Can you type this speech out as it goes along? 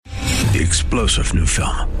The explosive new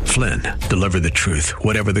film, Flynn, deliver the truth,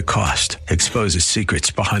 whatever the cost, exposes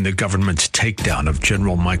secrets behind the government's takedown of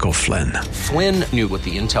General Michael Flynn. Flynn knew what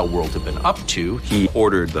the intel world had been up to. He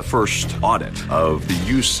ordered the first audit of the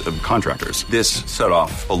use of contractors. This set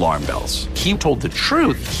off alarm bells. He told the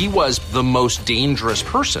truth. He was the most dangerous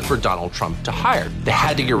person for Donald Trump to hire. They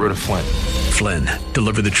had to get rid of Flynn. Flynn,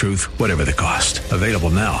 deliver the truth, whatever the cost. Available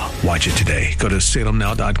now. Watch it today. Go to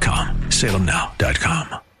salemnow.com.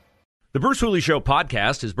 salemnow.com. The Bruce Hooley Show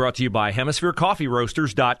podcast is brought to you by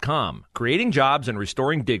HemisphereCoffeeRoasters.com. Creating jobs and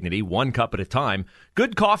restoring dignity one cup at a time.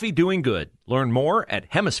 Good coffee doing good. Learn more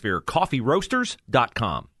at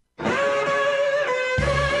HemisphereCoffeeRoasters.com.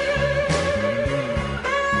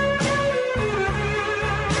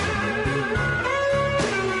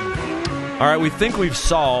 All right, we think we've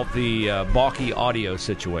solved the balky audio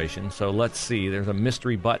situation, so let's see. There's a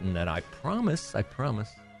mystery button that I promise I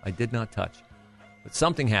did not touch. But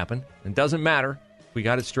something happened. It doesn't matter. We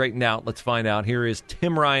got it straightened out. Let's find out. Here is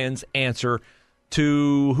Tim Ryan's answer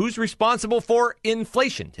to who's responsible for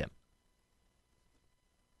inflation, Tim.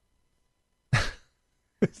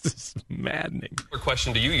 This is maddening.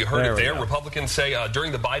 Question to you. You heard it there. Republicans say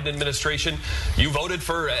during the Biden administration, you voted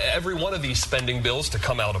for every one of these spending bills to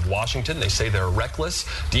come out of Washington. They say they're reckless.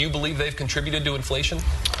 Do you believe they've contributed to inflation?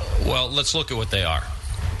 Well, let's look at what they are.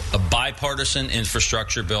 A bipartisan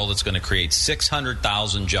infrastructure bill that's going to create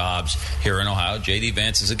 600,000 jobs here in Ohio. J.D.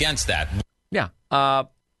 Vance is against that. Yeah.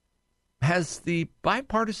 Has the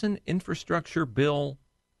bipartisan infrastructure bill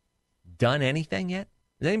done anything yet?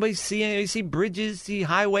 Does anybody see bridges, see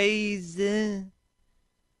highways? Yeah,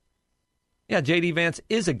 J.D. Vance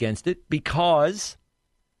is against it because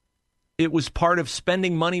it was part of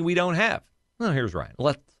spending money we don't have. Well, here's Ryan.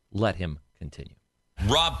 Let him continue.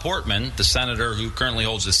 Rob Portman, the senator who currently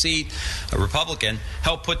holds the seat, a Republican,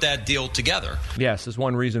 helped put that deal together. Yes, there's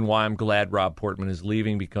one reason why I'm glad Rob Portman is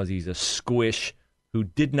leaving, because he's a squish who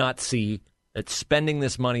did not see that spending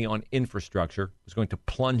this money on infrastructure was going to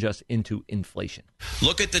plunge us into inflation.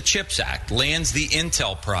 Look at the CHIPS Act, lands the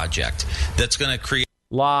Intel project that's going to create...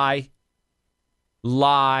 Lie.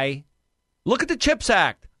 Look at the CHIPS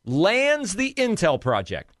Act, lands the Intel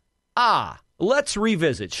project. Let's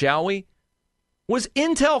revisit, shall we? Was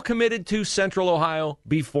Intel committed to Central Ohio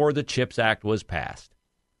before the CHIPS Act was passed?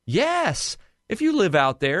 Yes. If you live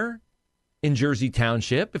out there in Jersey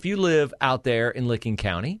Township, if you live out there in Licking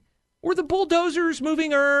County, were the bulldozers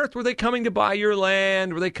moving earth? Were they coming to buy your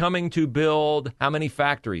land? Were they coming to build how many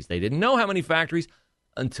factories? They didn't know how many factories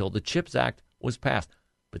until the CHIPS Act was passed.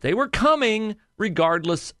 But they were coming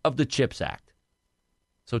regardless of the CHIPS Act.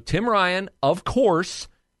 So Tim Ryan, of course,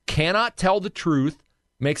 cannot tell the truth.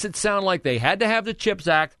 Makes it sound like they had to have the CHIPS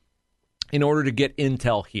Act in order to get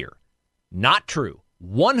Intel here. Not true.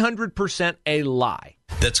 100% a lie.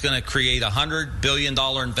 That's going to create a $100 billion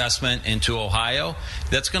investment into Ohio.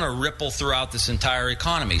 That's going to ripple throughout this entire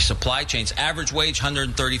economy. Supply chains, average wage,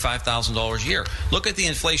 $135,000 a year. Look at the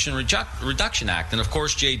Inflation Reduction Act. And, of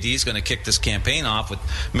course, J.D. is going to kick this campaign off with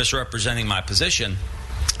misrepresenting my position.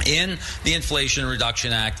 In the Inflation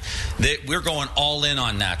Reduction Act, we're going all in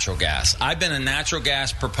on natural gas. I've been a natural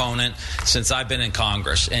gas proponent since I've been in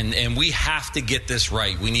Congress, and we have to get this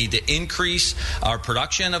right. We need to increase our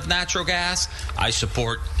production of natural gas. I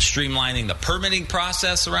support streamlining the permitting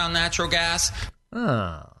process around natural gas.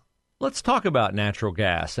 Let's talk about natural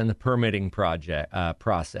gas and the permitting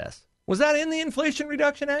process. Was that in the Inflation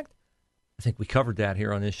Reduction Act? I think we covered that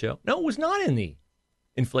here on this show. No, it was not in the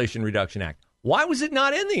Inflation Reduction Act. Why was it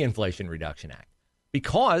not in the Inflation Reduction Act?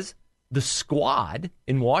 Because the squad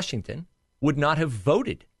in Washington would not have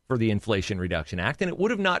voted for the Inflation Reduction Act, and it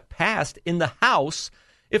would have not passed in the House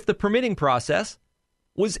if the permitting process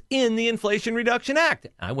was in the Inflation Reduction Act.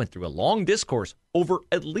 I went through a long discourse over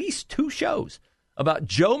at least 2 shows about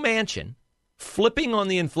Joe Manchin flipping on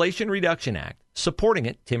the Inflation Reduction Act, supporting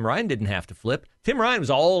it. Tim Ryan didn't have to flip. Tim Ryan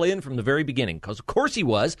was all in from the very beginning because, of course, he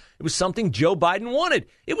was. It was something Joe Biden wanted.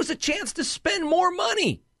 It was a chance to spend more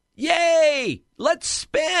money. Yay! Let's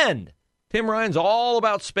spend. Tim Ryan's all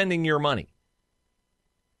about spending your money.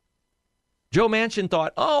 Joe Manchin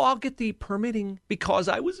thought, I'll get the permitting because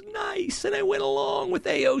I was nice and I went along with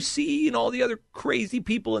AOC and all the other crazy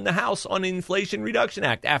people in the House on the Inflation Reduction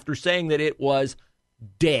Act after saying that it was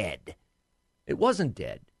dead. It wasn't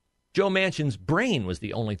dead. Joe Manchin's brain was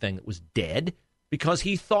the only thing that was dead because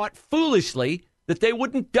he thought foolishly that they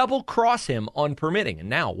wouldn't double-cross him on permitting. And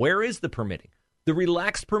now, where is the permitting? The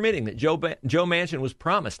relaxed permitting that Joe Manchin was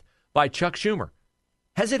promised by Chuck Schumer.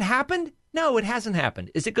 Has it happened? No, it hasn't happened.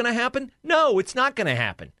 Is it going to happen? No, it's not going to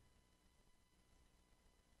happen.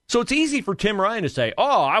 So it's easy for Tim Ryan to say,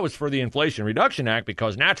 oh, I was for the Inflation Reduction Act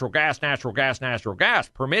because natural gas,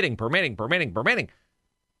 permitting.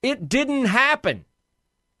 It didn't happen.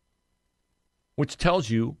 Which tells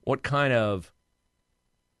you what kind of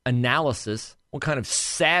analysis, what kind of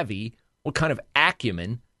savvy, what kind of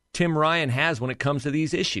acumen Tim Ryan has when it comes to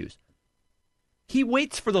these issues. He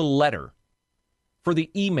waits for the letter, for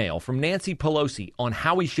the email from Nancy Pelosi on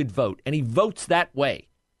how he should vote, and he votes that way.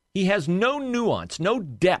 He has no nuance, no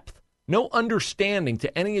depth, no understanding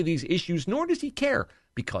to any of these issues, nor does he care,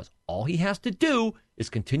 because all he has to do is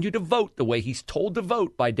continue to vote the way he's told to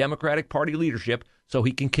vote by Democratic Party leadership so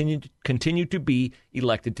he can continue to be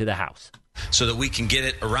elected to the House. So that we can get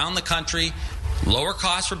it around the country, lower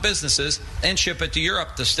costs for businesses, and ship it to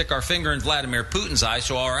Europe to stick our finger in Vladimir Putin's eye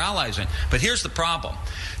so our allies win. But here's the problem.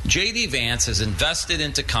 J.D. Vance has invested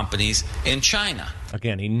into companies in China.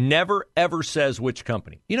 Again, he never, ever says which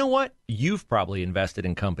company. You know what? You've probably invested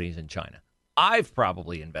in companies in China. I've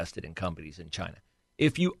probably invested in companies in China.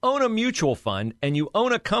 If you own a mutual fund and you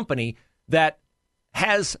own a company that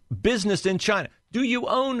has business in China, do you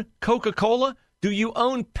own Coca-Cola? Do you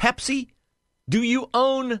own Pepsi? Do you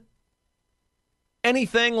own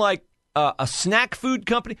anything like a snack food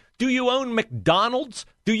company? Do you own McDonald's?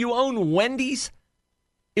 Do you own Wendy's?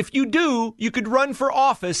 If you do, you could run for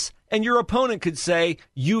office and your opponent could say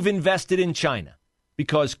you've invested in China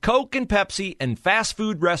because Coke and Pepsi and fast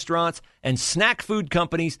food restaurants and snack food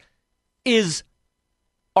companies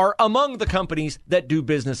are among the companies that do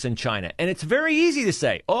business in China. And it's very easy to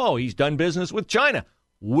say, oh, he's done business with China.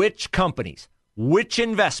 Which companies? Which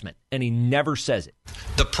investment? And he never says it.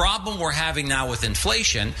 The problem we're having now with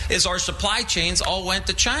inflation is our supply chains all went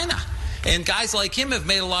to China. And guys like him have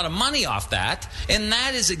made a lot of money off that. And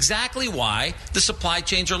that is exactly why the supply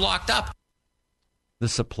chains are locked up. The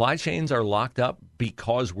supply chains are locked up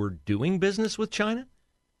because we're doing business with China?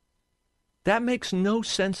 That makes no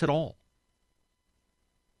sense at all.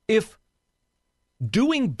 If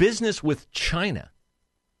doing business with China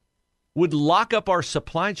would lock up our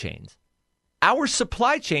supply chains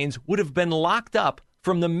would have been locked up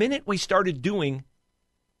from the minute we started doing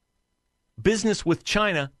business with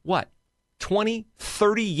China, 20,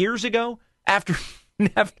 30 years ago? After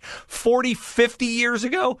 40, 50 years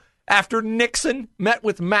ago? After Nixon met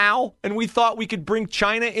with Mao and we thought we could bring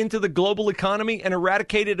China into the global economy and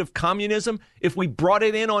eradicate it of communism if we brought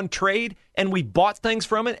it in on trade and we bought things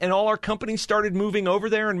from it and all our companies started moving over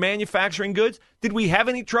there and manufacturing goods? Did we have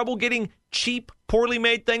any trouble getting cheap, poorly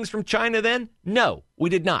made things from China then? No, we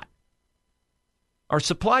did not. Our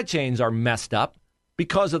supply chains are messed up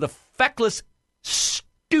because of the feckless,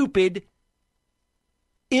 stupid,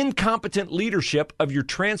 incompetent leadership of your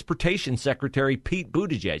transportation secretary, Pete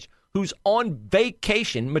Buttigieg, who's on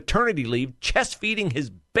vacation, maternity leave, chest feeding his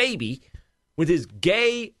baby with his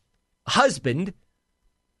gay husband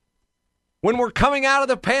when we're coming out of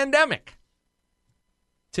the pandemic.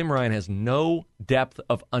 Tim Ryan has no depth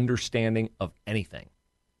of understanding of anything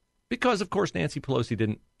because, of course, Nancy Pelosi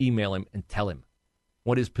didn't email him and tell him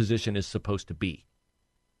what his position is supposed to be.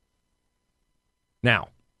 Now,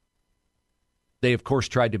 they, of course,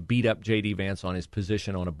 tried to beat up J.D. Vance on his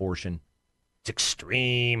position on abortion. It's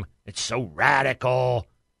extreme. It's so radical.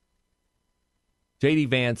 J.D.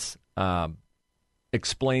 Vance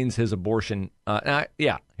explains his abortion.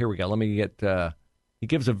 Here we go. Let me get... he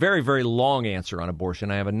gives a very, very long answer on abortion.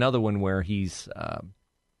 I have another one where he's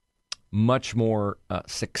much more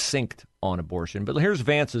succinct on abortion. But here's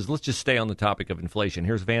Vance's. Let's just stay on the topic of inflation.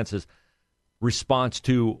 Here's Vance's response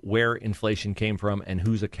to where inflation came from and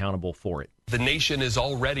who's accountable for it. The nation is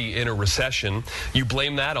already in a recession. You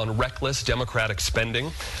blame that on reckless Democratic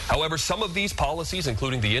spending. However, some of these policies,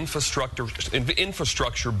 including the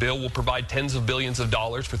infrastructure bill, will provide tens of billions of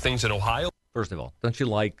dollars for things in Ohio. First of all, don't you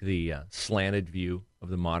like the slanted view of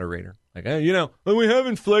the moderator? Like, we have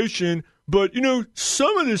inflation, but,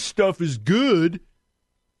 some of this stuff is good.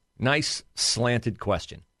 Nice slanted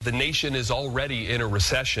question. The nation is already in a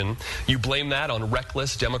recession. You blame that on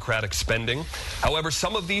reckless Democratic spending. However,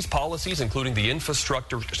 some of these policies, including the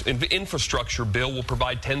infrastructure bill, will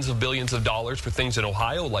provide tens of billions of dollars for things in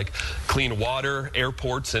Ohio, like clean water,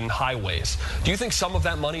 airports, and highways. Do you think some of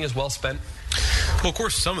that money is well spent? Well, of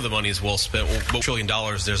course, some of the money is well spent. $1 trillion,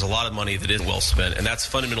 there's a lot of money that is well spent, and that's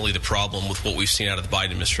fundamentally the problem with what we've seen out of the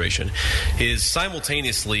Biden administration, is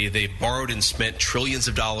simultaneously they've borrowed and spent trillions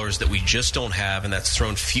of dollars that we just don't have, and that's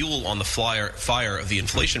thrown fuel on the fire of the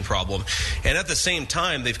inflation problem. And at the same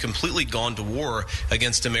time, they've completely gone to war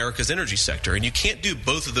against America's energy sector. And you can't do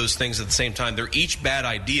both of those things at the same time. They're each bad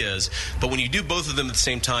ideas, but when you do both of them at the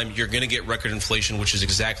same time, you're going to get record inflation, which is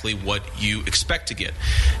exactly what you expect to get.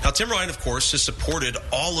 Now, Tim Ryan, of course, has supported supported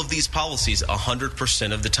all of these policies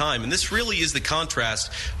 100% of the time. And this really is the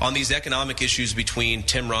contrast on these economic issues between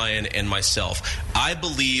Tim Ryan and myself. I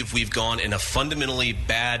believe we've gone in a fundamentally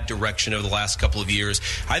bad direction over the last couple of years.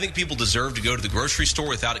 I think people deserve to go to the grocery store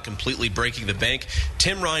without it completely breaking the bank.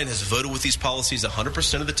 Tim Ryan has voted with these policies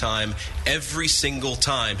 100% of the time. Every single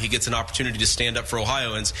time he gets an opportunity to stand up for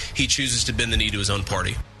Ohioans, he chooses to bend the knee to his own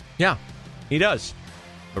party. Yeah, he does.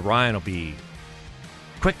 But Ryan will be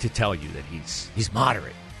quick to tell you that he's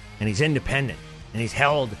moderate and he's independent and he's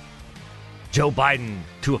held Joe Biden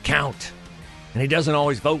to account and he doesn't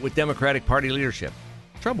always vote with Democratic Party leadership.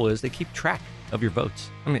 The trouble is they keep track of your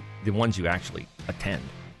votes. I mean, the ones you actually attend.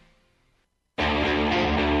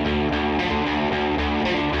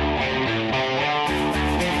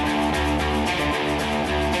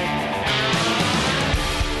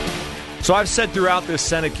 So I've said throughout this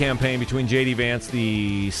Senate campaign between J.D. Vance,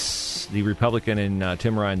 the Republican, and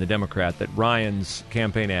Tim Ryan, the Democrat, that Ryan's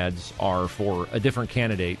campaign ads are for a different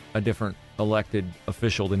candidate, a different elected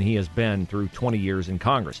official than he has been through 20 years in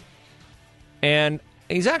Congress. And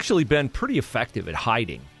he's actually been pretty effective at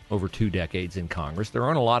hiding over 2 decades in Congress. There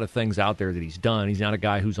aren't a lot of things out there that he's done. He's not a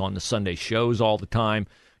guy who's on the Sunday shows all the time.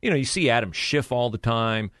 You know, you see Adam Schiff all the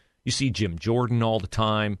time. You see Jim Jordan all the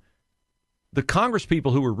time. The Congress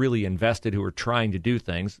people who are really invested, who are trying to do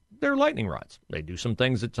things, they're lightning rods. They do some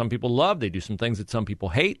things that some people love. They do some things that some people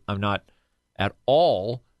hate. I'm not at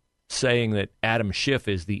all saying that Adam Schiff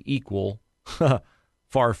is the equal,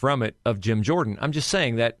 far from it, of Jim Jordan. I'm just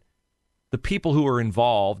saying that the people who are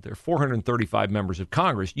involved, there are 435 members of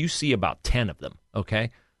Congress, you see about 10 of them, okay?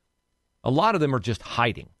 A lot of them are just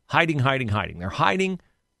hiding. They're hiding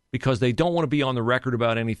because they don't want to be on the record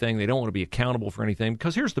about anything. They don't want to be accountable for anything.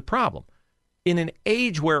 Because here's the problem. In an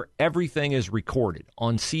age where everything is recorded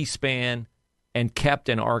on C-SPAN and kept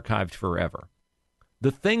and archived forever,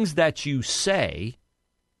 the things that you say,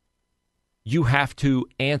 you have to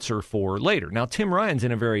answer for later. Now, Tim Ryan's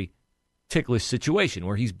in a very ticklish situation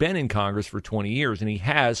where he's been in Congress for 20 years, and he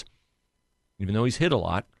has, even though he's hit a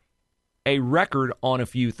lot, a record on a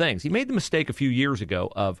few things. He made the mistake a few years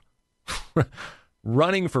ago of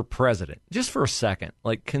running for president. Just for a second,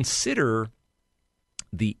 like, consider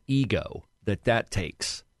the ego that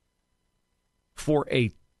takes for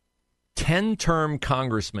a 10-term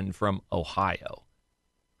congressman from Ohio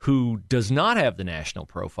who does not have the national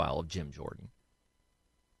profile of Jim Jordan,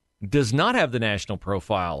 does not have the national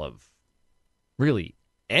profile of really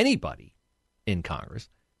anybody in Congress,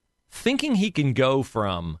 thinking he can go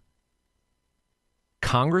from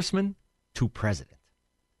congressman to president.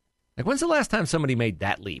 Like, when's the last time somebody made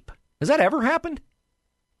that leap? Has that ever happened?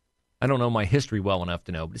 I don't know my history well enough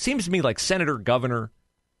to know, but it seems to me like senator, governor,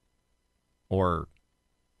 or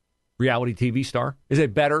reality TV star is a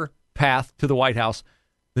better path to the White House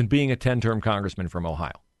than being a 10-term congressman from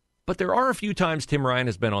Ohio. But there are a few times Tim Ryan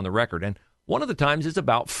has been on the record, and one of the times is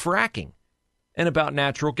about fracking and about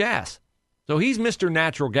natural gas. So he's Mr.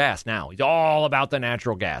 Natural Gas now. He's all about the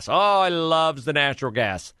natural gas. Oh, he loves the natural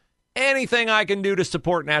gas. Anything I can do to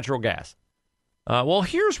support natural gas. Well,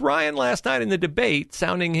 here's Ryan last night in the debate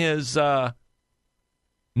sounding his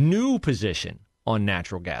new position on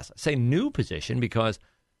natural gas. I say new position because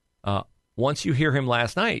once you hear him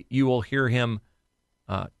last night, you will hear him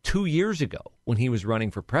 2 years ago when he was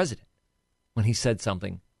running for president, when he said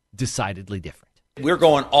something decidedly different. We're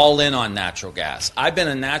going all in on natural gas. I've been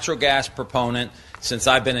a natural gas proponent since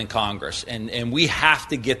I've been in Congress, and we have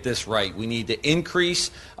to get this right. We need to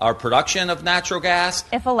increase our production of natural gas.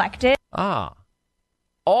 If elected.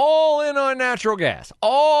 All in on natural gas.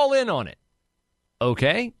 All in on it.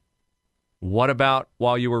 Okay. What about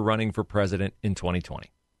while you were running for president in 2020?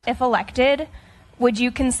 If elected, would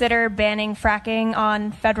you consider banning fracking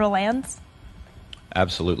on federal lands?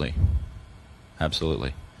 Absolutely.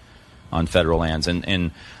 On federal lands.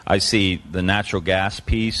 And I see the natural gas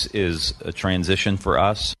piece is a transition for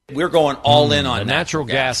us. We're going all in on the natural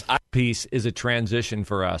gas piece is a transition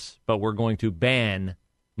for us, but we're going to ban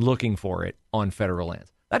looking for it on federal lands.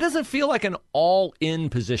 That doesn't feel like an all-in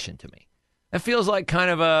position to me. That feels like kind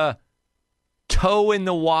of a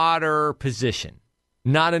toe-in-the-water position,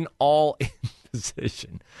 not an all-in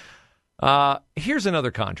position. Here's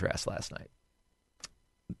another contrast last night.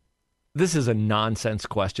 This is a nonsense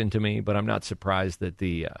question to me, but I'm not surprised that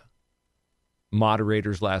the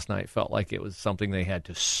moderators last night felt like it was something they had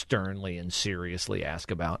to sternly and seriously ask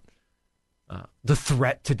about. The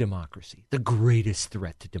threat to democracy, the greatest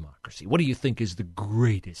threat to democracy. What do you think is the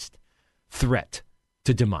greatest threat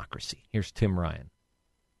to democracy? Here's Tim Ryan.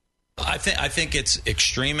 I think it's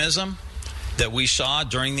extremism. that we saw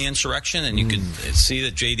during the insurrection, and you could see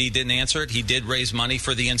that JD didn't answer it. He did raise money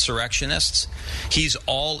for the insurrectionists. He's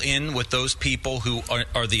all in with those people who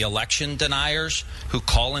are the election deniers, who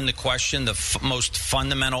call into question the most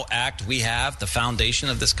fundamental act we have, the foundation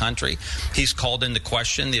of this country. He's called into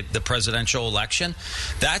question the presidential election.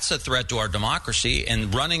 That's a threat to our democracy,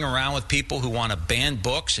 and running around with people who want to ban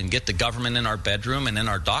books and get the government in our bedroom and in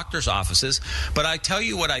our doctor's offices. But I tell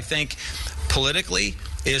you what I think politically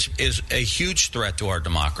is a huge threat to our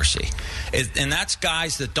democracy. And that's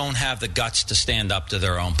guys that don't have the guts to stand up to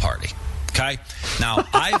their own party. Okay? Now,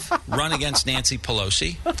 I've run against Nancy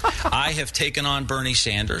Pelosi. I have taken on Bernie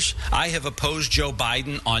Sanders. I have opposed Joe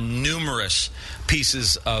Biden on numerous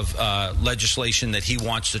pieces of legislation that he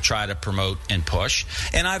wants to try to promote and push.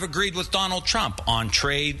 And I've agreed with Donald Trump on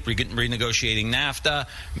trade, renegotiating NAFTA,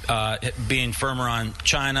 being firmer on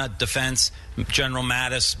China, defense, General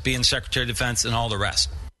Mattis being Secretary of Defense, and all the rest.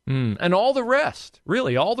 And all the rest.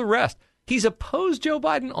 Really, all the rest. He's opposed Joe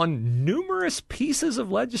Biden on numerous pieces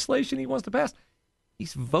of legislation he wants to pass.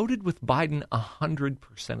 He's voted with Biden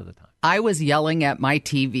 100% of the time. I was yelling at my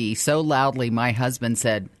TV so loudly, my husband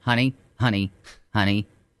said, honey, can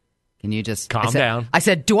you just calm down? I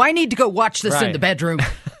said, do I need to go watch this in the bedroom?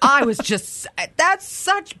 I was just, that's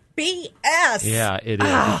such BS. Yeah, it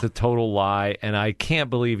is. It's a total lie, and I can't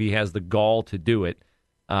believe he has the gall to do it.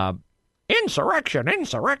 Insurrection,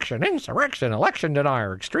 election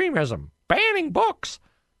denier, extremism, banning books.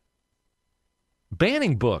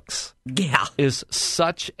 Banning books is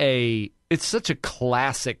such a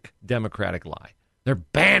classic Democratic lie. They're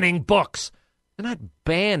banning books. They're not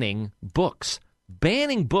banning books.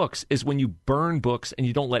 Banning books is when you burn books and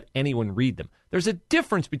you don't let anyone read them. There's a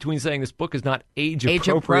difference between saying this book is not age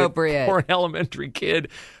appropriate for an elementary kid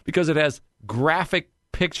because it has graphic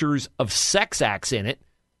pictures of sex acts in it.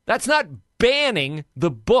 That's not banning the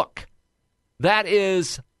book. That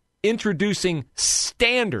is introducing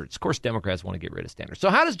standards. Of course, Democrats want to get rid of standards. So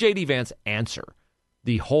how does J.D. Vance answer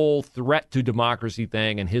the whole threat to democracy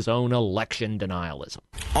thing and his own election denialism?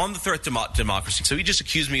 On the threat to democracy, so he just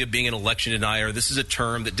accused me of being an election denier. This is a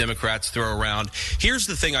term that Democrats throw around. Here's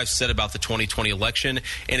the thing I've said about the 2020 election,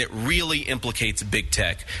 and it really implicates big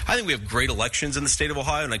tech. I think we have great elections in the state of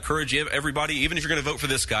Ohio, and I encourage everybody, even if you're going to vote for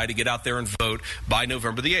this guy, to get out there and vote by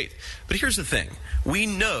November the 8th. But here's the thing. We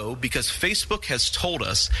know, because Facebook has told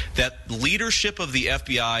us, that leadership of the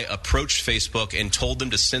FBI approached Facebook and told them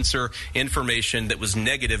to censor information that was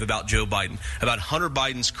negative about Joe Biden, about Hunter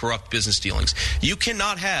Biden's corrupt business dealings. You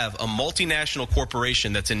cannot have a multinational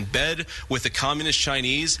corporation that's in bed with the communist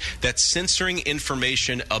Chinese that's censoring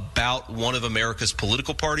information about one of America's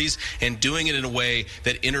political parties and doing it in a way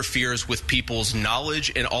that interferes with people's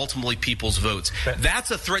knowledge and ultimately people's votes.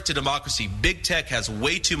 That's a threat to democracy. Big tech has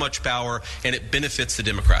way too much power, and it benefits the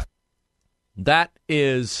Democrats. That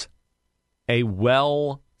is a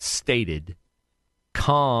well-stated,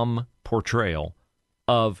 calm portrayal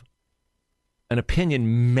of an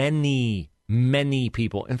opinion many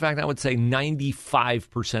people, in fact, I would say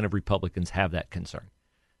 95% of Republicans have that concern.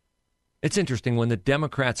 It's interesting, when the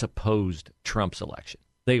Democrats opposed Trump's election,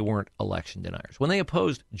 they weren't election deniers. When they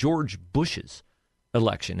opposed George Bush's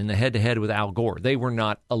election in the head-to-head with Al Gore, they were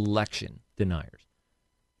not election deniers.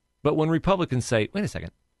 But when Republicans say, wait a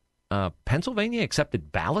second, Pennsylvania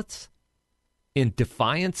accepted ballots in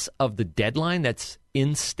defiance of the deadline that's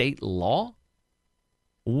in state law?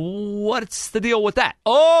 What's the deal with that?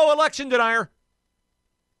 Oh, election denier.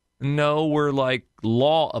 No, we're like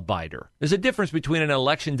law abider. There's a difference between an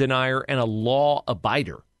election denier and a law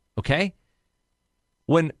abider, okay?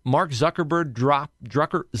 When Mark Zuckerberg drops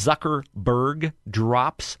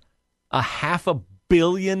 $500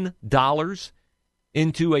 million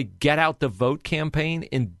into a get out the vote campaign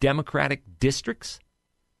in Democratic districts,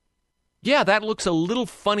 yeah, that looks a little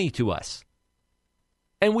funny to us.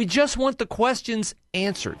 And we just want the questions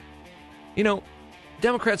answered. You know,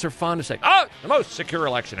 Democrats are fond of saying, oh, the most secure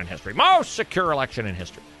election in history. Most secure election in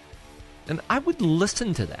history. And I would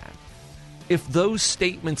listen to that if those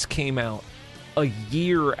statements came out a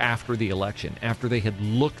year after the election, after they had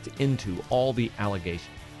looked into all the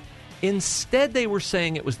allegations. Instead, they were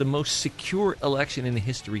saying it was the most secure election in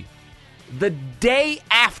history the day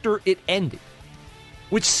after it ended,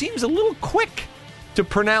 which seems a little quick to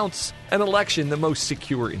pronounce an election the most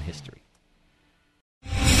secure in history.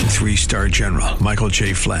 3-star General Michael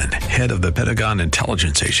J. Flynn, head of the Pentagon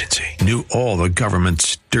Intelligence Agency, knew all the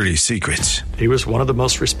government's dirty secrets. He was one of the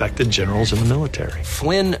most respected generals in the military.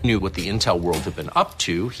 Flynn knew what the intel world had been up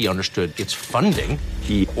to. He understood its funding.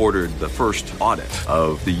 He ordered the first audit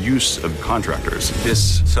of the use of contractors.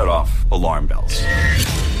 This set off alarm bells.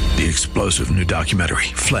 The explosive new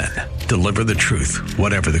documentary, Flynn, Deliver the Truth,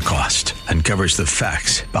 Whatever the Cost, uncovers the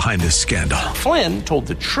facts behind this scandal. Flynn told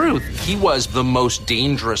the truth. He was the most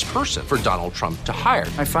dangerous person for Donald Trump to hire.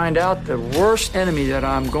 I find out the worst enemy that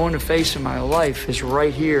I'm going to face in my life is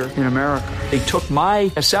right here in America. They took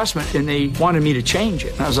my assessment and they wanted me to change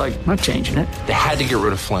it. And I was like, I'm not changing it. They had to get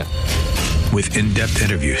rid of Flynn. With in-depth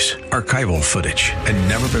interviews, archival footage, and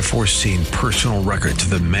never-before-seen personal records of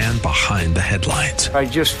the man behind the headlines. I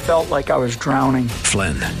just felt like I was drowning.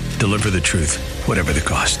 Flynn, Deliver the Truth, Whatever the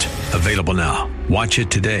Cost. Available now. Watch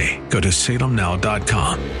it today. Go to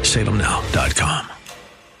salemnow.com. salemnow.com.